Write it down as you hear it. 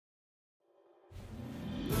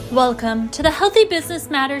Welcome to the Healthy Business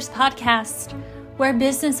Matters podcast, where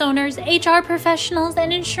business owners, HR professionals,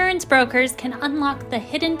 and insurance brokers can unlock the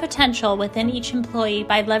hidden potential within each employee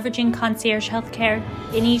by leveraging concierge healthcare.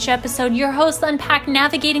 In each episode, your hosts unpack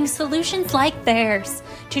navigating solutions like theirs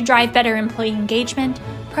to drive better employee engagement,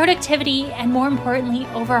 productivity, and more importantly,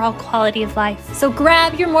 overall quality of life. So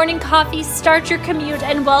grab your morning coffee, start your commute,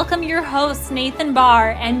 and welcome your hosts, Nathan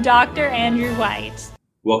Barr and Dr. Andrew White.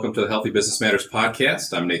 Welcome to the Healthy Business Matters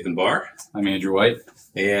podcast. I'm Nathan Barr. I'm Andrew White.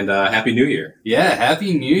 And Happy New Year. Yeah,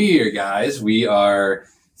 Happy New Year, guys. We are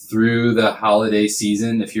through the holiday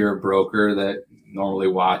season. If you're a broker that normally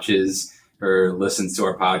watches or listens to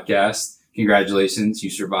our podcast, congratulations.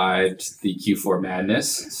 You survived the Q4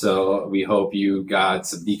 madness. So we hope you got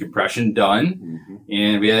some decompression done. Mm-hmm.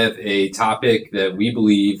 And we have a topic that we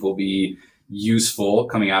believe will be useful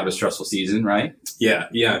coming out of a stressful season, right?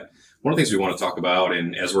 Yeah. One of the things we want to talk about,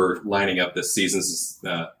 and as we're lining up this season's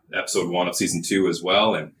episode 1 of season 2 as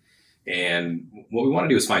well, and what we want to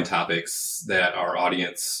do is find topics that our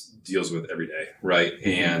audience deals with every day, right?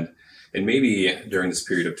 Mm-hmm. And maybe during this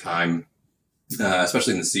period of time,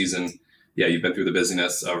 especially in the season, you've been through the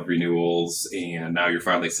busyness of renewals, and now you're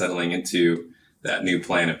finally settling into that new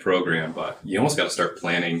plan and program, but you almost got to start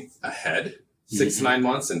planning ahead 6 to 9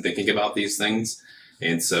 months and thinking about these things.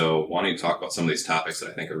 And so wanting to talk about some of these topics that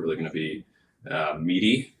I think are really going to be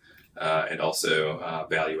meaty and also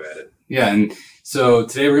value added. Yeah. And so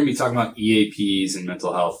today we're going to be talking about EAPs and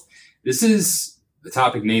mental health. This is a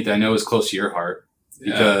topic, Nate, that I know is close to your heart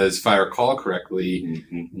because if I recall correctly,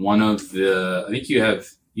 one of the, I think you have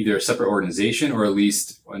either a separate organization or at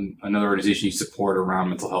least another organization you support around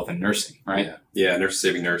mental health and nursing, right? Yeah. Nurse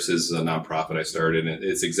Saving Nurses is a nonprofit I started, and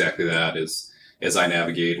it's exactly that. As I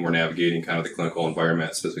navigate, and we're navigating kind of the clinical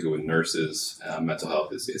environment, specifically with nurses, mental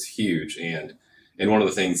health is huge. And one of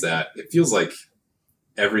the things that it feels like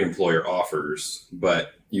every employer offers,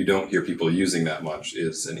 but you don't hear people using that much,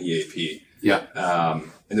 is an EAP. Yeah.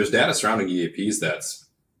 And there's data surrounding EAPs it's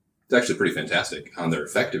actually pretty fantastic on their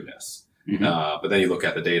effectiveness. Mm-hmm. But then you look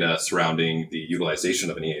at the data surrounding the utilization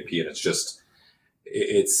of an EAP, and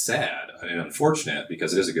it's sad and unfortunate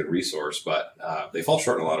because it is a good resource, but they fall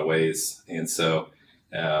short in a lot of ways. And so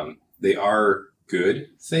they are good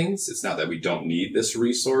things. It's not that we don't need this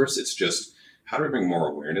resource. It's just how do we bring more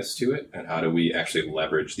awareness to it, and how do we actually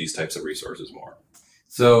leverage these types of resources more?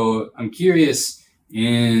 So I'm curious,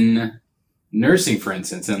 in nursing, for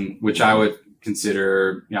instance, and which I would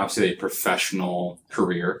consider obviously a professional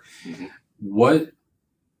career, mm-hmm. What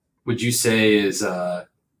would you say is do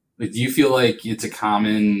you feel like it's a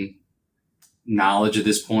common knowledge at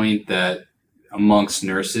this point that amongst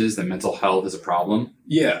nurses that mental health is a problem?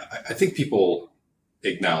 Yeah, I think people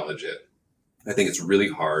acknowledge it. I think it's really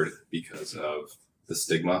hard because of the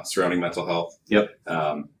stigma surrounding mental health. Yep.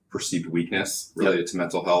 Perceived weakness related to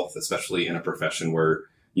mental health, especially in a profession where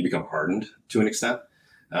you become hardened to an extent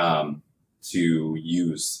to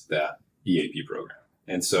use that EAP program.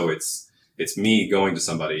 And so it's me going to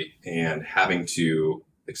somebody and having to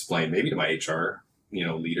explain maybe to my HR,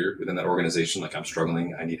 leader within that organization, like I'm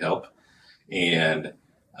struggling, I need help. And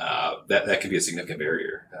that could be a significant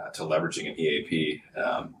barrier to leveraging an EAP.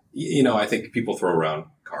 I think people throw around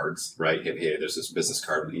cards, right? Hey, there's this business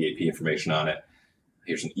card with EAP information on it.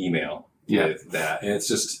 Here's an email with that. And it's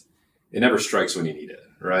just, it never strikes when you need it,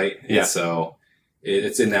 right? Yeah. And so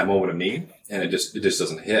it's in that moment of need, and it just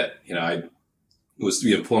doesn't hit. I was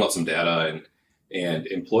pulling up some data, and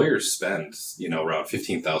employers spend, around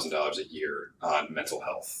 $15,000 a year on mental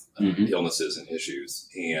health illnesses and issues.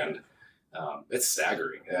 And it's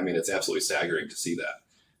staggering. I mean, it's absolutely staggering to see that.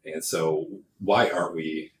 And so why aren't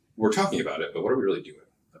we're talking about it, but what are we really doing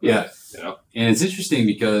about it? And it's interesting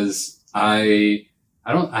because I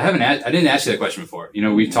didn't ask you that question before.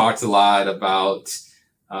 We've talked a lot about,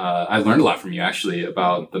 I learned a lot from you actually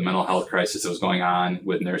about the mental health crisis that was going on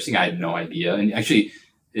with nursing. I had no idea. And actually,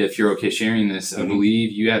 if you're okay sharing this, I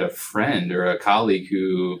believe you had a friend or a colleague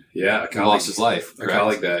who lost his life. Correct? A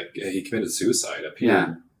colleague that he committed suicide up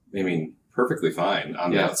here. I mean, perfectly fine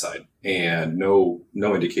on the outside, and no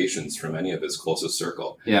indications from any of his closest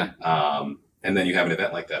circle. Yeah. And then you have an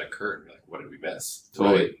event like that occur, and you're like, what did we miss?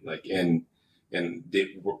 Totally. Right?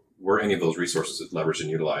 Were any of those resources leveraged and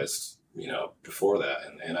utilized, before that?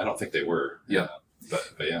 And I don't think they were. Yeah. But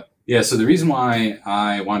yeah. Yeah. So the reason why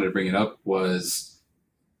I wanted to bring it up was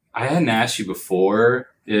I hadn't asked you before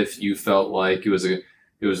if you felt like it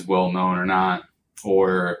was well known or not,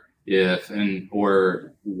 or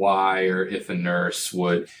why, or if a nurse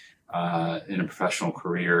would, in a professional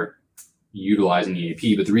career, utilize an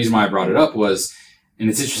EAP. But the reason why I brought it up was, and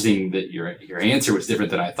it's interesting that your answer was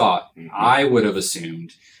different than I thought. Mm-hmm. I would have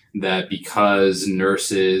assumed that because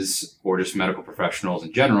nurses or just medical professionals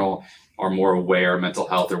in general are more aware of mental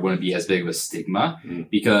health, there wouldn't be as big of a stigma,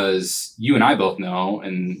 because you and I both know,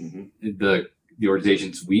 and the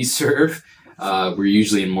organizations we serve, we're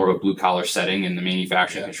usually in more of a blue collar setting in the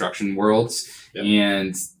manufacturing construction worlds.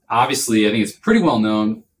 And obviously, I think it's pretty well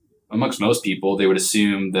known amongst most people, they would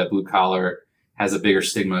assume that blue collar has a bigger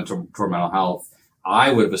stigma toward mental health.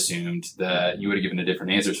 I would have assumed that you would have given a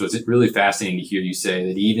different answer. So it's really fascinating to hear you say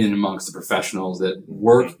that even amongst the professionals that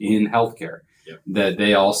work in healthcare, that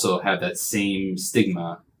they also have that same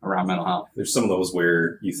stigma around mental health. There's some of those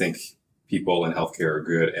where you think people in healthcare are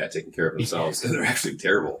good at taking care of themselves, and they're actually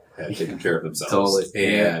terrible at taking care of themselves. Totally.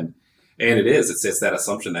 And it is. It's that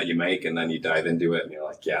assumption that you make, and then you dive into it, and you're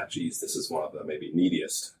like, yeah, geez, this is one of the maybe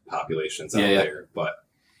neediest populations out there. But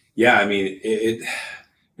yeah, I mean,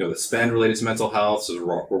 the spend related to mental health. So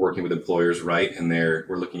we're working with employers, right? And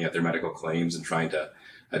we're looking at their medical claims and trying to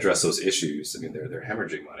address those issues. I mean, they're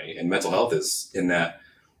hemorrhaging money, and mental health is in that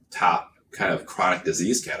top kind of chronic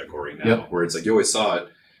disease category now, where it's like you always saw it,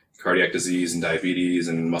 cardiac disease and diabetes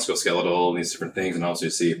and musculoskeletal and these different things, and also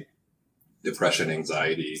you see depression,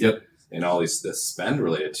 anxiety, and all this spend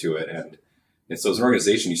related to it. And so as an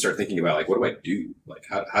organization, you start thinking about like, what do I do? Like,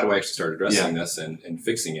 how do I actually start addressing this and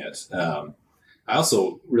fixing it? I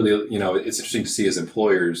also really, it's interesting to see as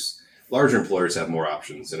employers, larger employers have more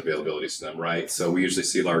options and availabilities to them, right? So we usually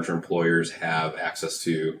see larger employers have access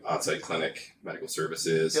to on-site clinic medical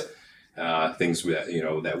services, things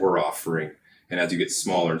that we're offering. And as you get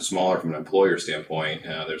smaller and smaller from an employer standpoint,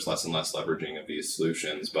 there's less and less leveraging of these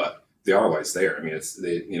solutions, but the ROI is there. I mean,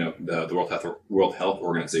 the World Health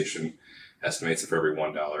Organization estimates that for every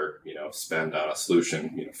 $1, spend on a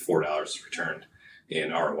solution, $4 is returned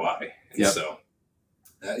in ROI. And so,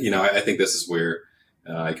 I think this is where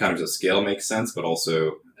economies of scale makes sense, but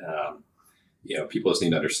also, people just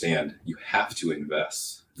need to understand you have to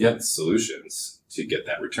invest in solutions to get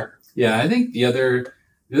that return. Yeah, I think the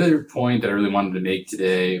other point that I really wanted to make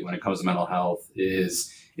today when it comes to mental health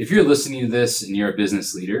is if you're listening to this and you're a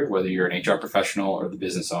business leader, whether you're an HR professional or the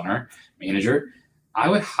business owner, manager, I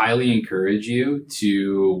would highly encourage you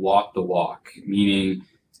to walk the walk. Meaning,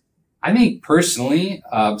 I think personally,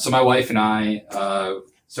 so my wife and I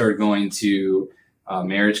started going to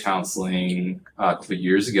marriage counseling a couple of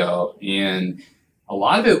years ago, and a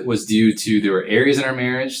lot of it was due to there were areas in our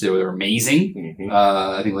marriage that were amazing.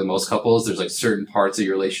 I think like most couples, there's like certain parts of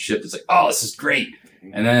your relationship that's like, oh, this is great.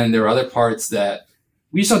 And then there were other parts that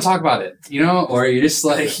we just don't talk about it, or you're just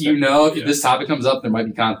like, if this topic comes up, there might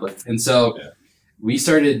be conflict. And so we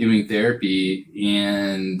started doing therapy,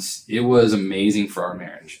 and it was amazing for our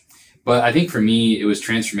marriage. But I think for me, it was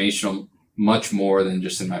transformational much more than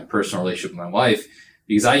just in my personal relationship with my wife,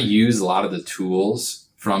 because I use a lot of the tools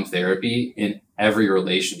from therapy in every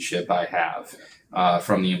relationship I have,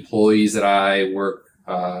 from the employees that I work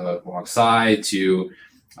alongside to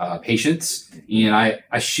patients. And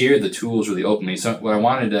I share the tools really openly. So what I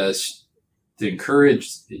wanted to encourage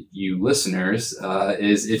you listeners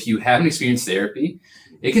is if you haven't experienced therapy,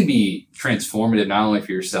 it can be transformative not only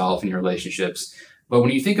for yourself and your relationships, but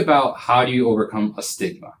when you think about how do you overcome a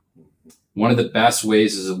stigma, one of the best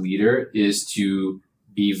ways as a leader is to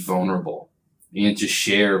be vulnerable and to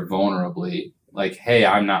share vulnerably, like, hey,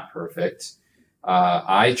 I'm not perfect.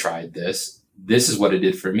 I tried this. This is what it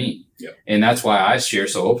did for me. And that's why I share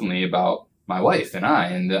so openly about my wife and I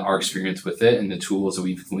and our experience with it and the tools that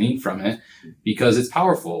we've gleaned from it, because it's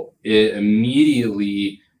powerful. It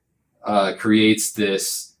immediately creates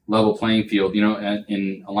this level playing field.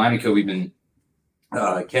 In Alignco, we've been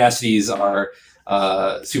Cassidy's our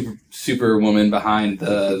super woman behind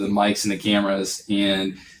the mics and the cameras,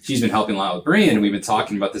 and she's been helping a lot with Brian, and we've been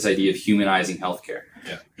talking about this idea of humanizing healthcare.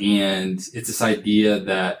 And it's this idea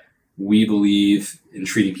that we believe in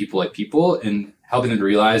treating people like people and helping them to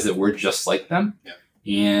realize that we're just like them.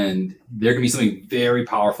 And there can be something very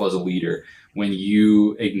powerful as a leader when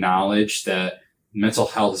you acknowledge that mental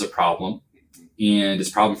health is a problem, and it's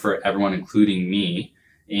a problem for everyone, including me.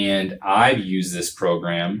 And I've used this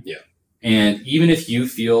program. And even if you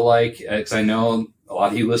feel like, because I know a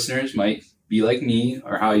lot of you listeners might be like me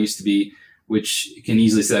or how I used to be, which can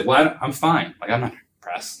easily say, well, I'm fine. Like, I'm not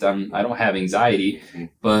depressed. I don't have anxiety.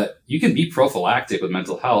 But you can be prophylactic with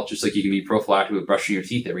mental health, just like you can be prophylactic with brushing your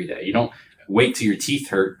teeth every day. You don't wait till your teeth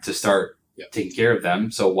hurt to start taking care of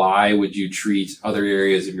them. So why would you treat other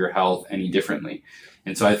areas of your health any differently?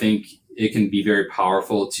 And so I think it can be very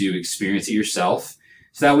powerful to experience it yourself.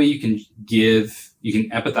 So that way you can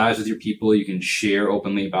empathize with your people, you can share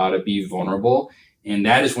openly about it, be vulnerable. And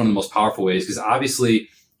that is one of the most powerful ways, because obviously,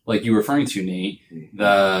 like you were referring to, Nate,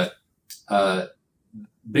 the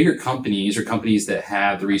bigger companies or companies that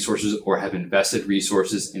have the resources or have invested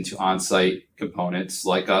resources into on-site components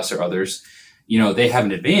like us or others, they have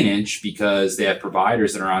an advantage because they have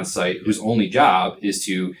providers that are on site whose only job is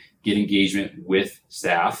to get engagement with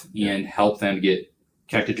staff and help them get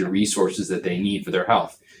connected to resources that they need for their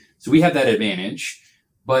health. So we have that advantage.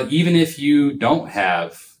 But even if you don't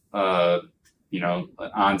have, an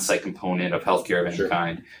on-site component of healthcare of any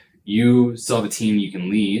kind, you still have a team you can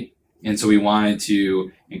lead. And so we wanted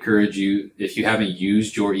to encourage you, if you haven't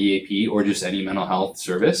used your EAP or just any mental health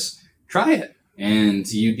service, try it. And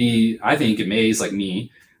you'd be, I think, amazed like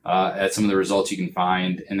me at some of the results you can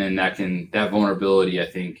find. And then that vulnerability, I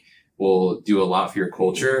think, will do a lot for your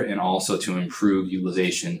culture and also to improve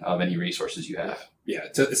utilization of any resources you have. Yeah,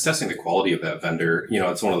 it's testing the quality of that vendor.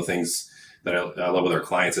 It's one of the things that I love with our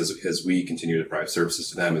clients as we continue to provide services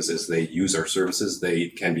to them is they use our services, they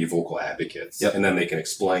can be vocal advocates. Yep. And then they can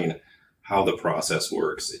explain how the process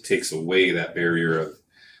works. It takes away that barrier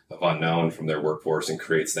of unknown from their workforce and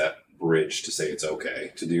creates that bridge to say it's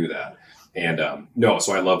okay to do that. And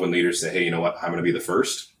so I love when leaders say, hey, you know what, I'm going to be the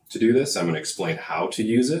first to do this. I'm going to explain how to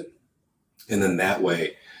use it. And then that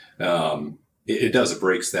way, it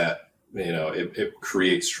breaks that, it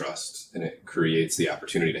creates trust and it creates the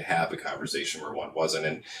opportunity to have a conversation where one wasn't.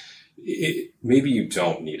 And maybe you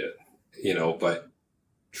don't need it, but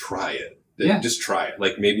try it. Yeah. Just try it.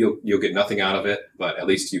 Like maybe you'll get nothing out of it, but at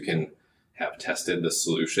least you can have tested the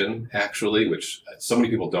solution actually, which so many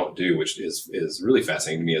people don't do, which is really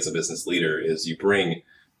fascinating to me as a business leader, is you bring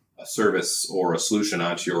a service or a solution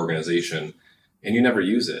onto your organization and you never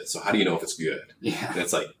use it. So how do you know if it's good? Yeah. And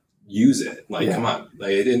it's like, use it. Like, come on.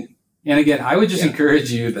 Like it didn't. And again, I would just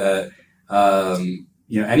encourage you that,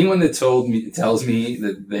 anyone that tells me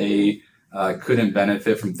that they couldn't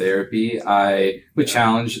benefit from therapy, I would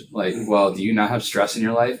challenge, like, well, do you not have stress in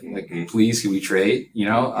your life? Like, please, can we trade?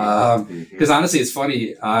 Because honestly, it's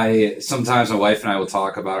funny. Sometimes my wife and I will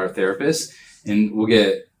talk about our therapist and we'll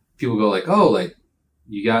get people go like, oh, like,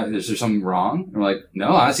 is there something wrong? And we're like, no,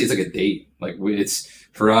 honestly, it's like a date. Like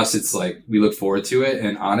for us, it's like, we look forward to it.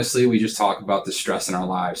 And honestly, we just talk about the stress in our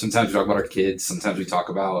lives. Sometimes we talk about our kids. Sometimes we talk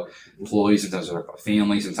about employees. Sometimes we talk about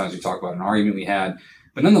family. Sometimes we talk about an argument we had.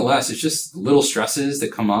 But nonetheless, it's just little stresses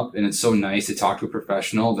that come up. And it's so nice to talk to a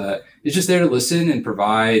professional that is just there to listen and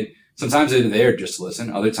provide. Sometimes they're there just to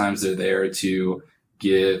listen. Other times they're there to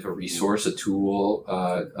give a resource, a tool,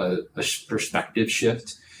 a perspective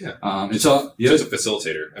shift. Yeah. And so just a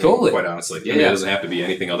facilitator. Totally. Quite honestly. It doesn't have to be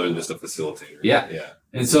anything other than just a facilitator. Yeah. Yeah.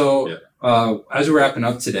 And so, as we're wrapping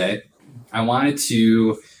up today, I wanted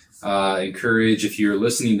to encourage, if you're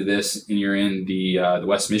listening to this and you're in the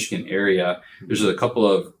West Michigan area, there's a couple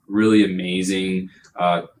of really amazing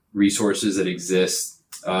resources that exist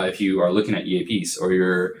if you are looking at EAPs or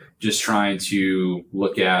you're just trying to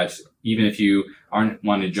look at, even if you aren't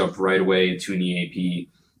wanting to jump right away into an EAP,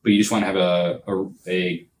 but you just want to have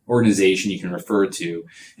a organization you can refer to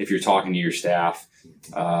if you're talking to your staff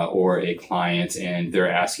or a client and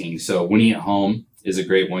they're asking. So Winning at Home is a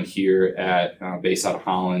great one here based out of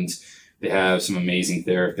Holland. They have some amazing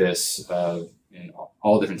therapists in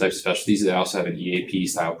all different types of specialties. They also have an EAP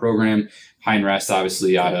style program. Pine Rest,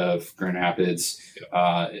 obviously out of Grand Rapids,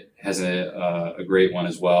 has a great one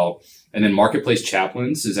as well. And then Marketplace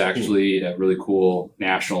Chaplains is actually a really cool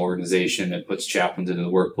national organization that puts chaplains into the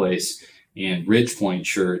workplace. And Ridgepoint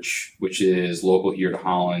Church, which is local here to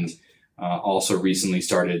Holland, also recently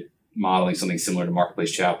started modeling something similar to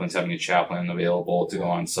Marketplace Chaplains, having a chaplain available to go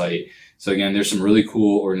on site. So again, there's some really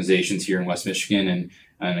cool organizations here in West Michigan.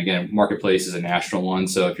 And again, Marketplace is a national one.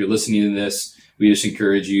 So if you're listening to this, we just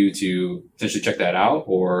encourage you to potentially check that out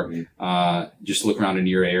or just look around in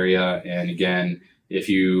your area. And again, if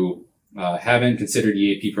you haven't considered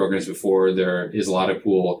EAP programs before, there is a lot of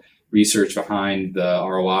cool research behind the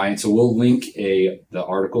ROI. And so we'll link the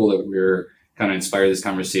article that we're kind of inspired this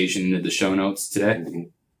conversation into the show notes today.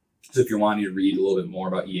 So if you're wanting to read a little bit more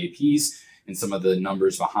about EAPs and some of the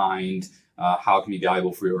numbers behind how it can be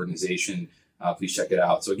valuable for your organization, please check it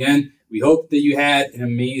out. So again, we hope that you had an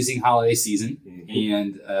amazing holiday season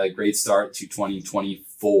and a great start to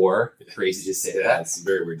 2024. Crazy to say that. That's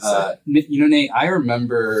very weird to say. Nate, I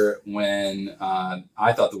remember when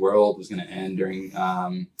I thought the world was going to end during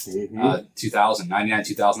 2000, 99,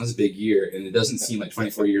 2000. That's a big year, and it doesn't seem like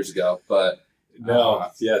 24 years ago. But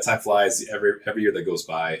time flies every year that goes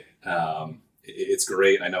by. It's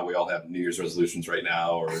great. I know we all have New Year's resolutions right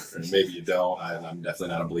now, or maybe you don't. I'm definitely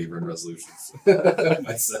not a believer in resolutions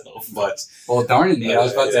myself. But darn it, Nate! I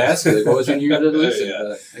was about to ask you, what was your New Year's resolution?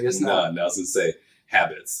 But I guess not. No, I was going to say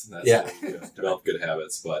habits. Develop good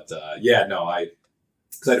habits. But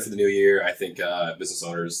excited for the new year. I think business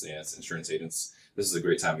owners and insurance agents, this is a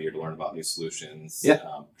great time of year to learn about new solutions.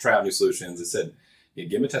 Try out new solutions. I said,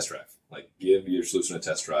 give them a test drive. Like, give your solution a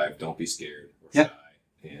test drive. Don't be scared or shy.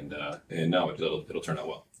 And no, it'll turn out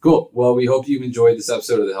well. Cool. Well, we hope you've enjoyed this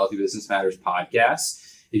episode of the Healthy Business Matters podcast.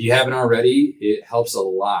 If you haven't already, it helps a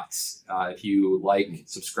lot if you like,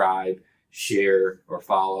 subscribe, share, or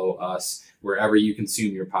follow us wherever you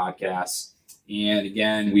consume your podcasts. And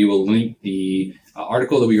again, we will link the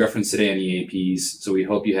article that we referenced today on EAPs. So we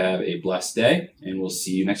hope you have a blessed day, and we'll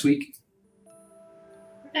see you next week.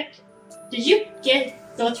 Perfect. Did you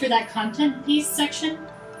go through that content piece section?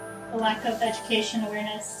 The lack of education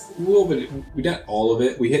awareness? A little bit. We got all of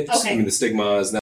it. We hit the stigmas.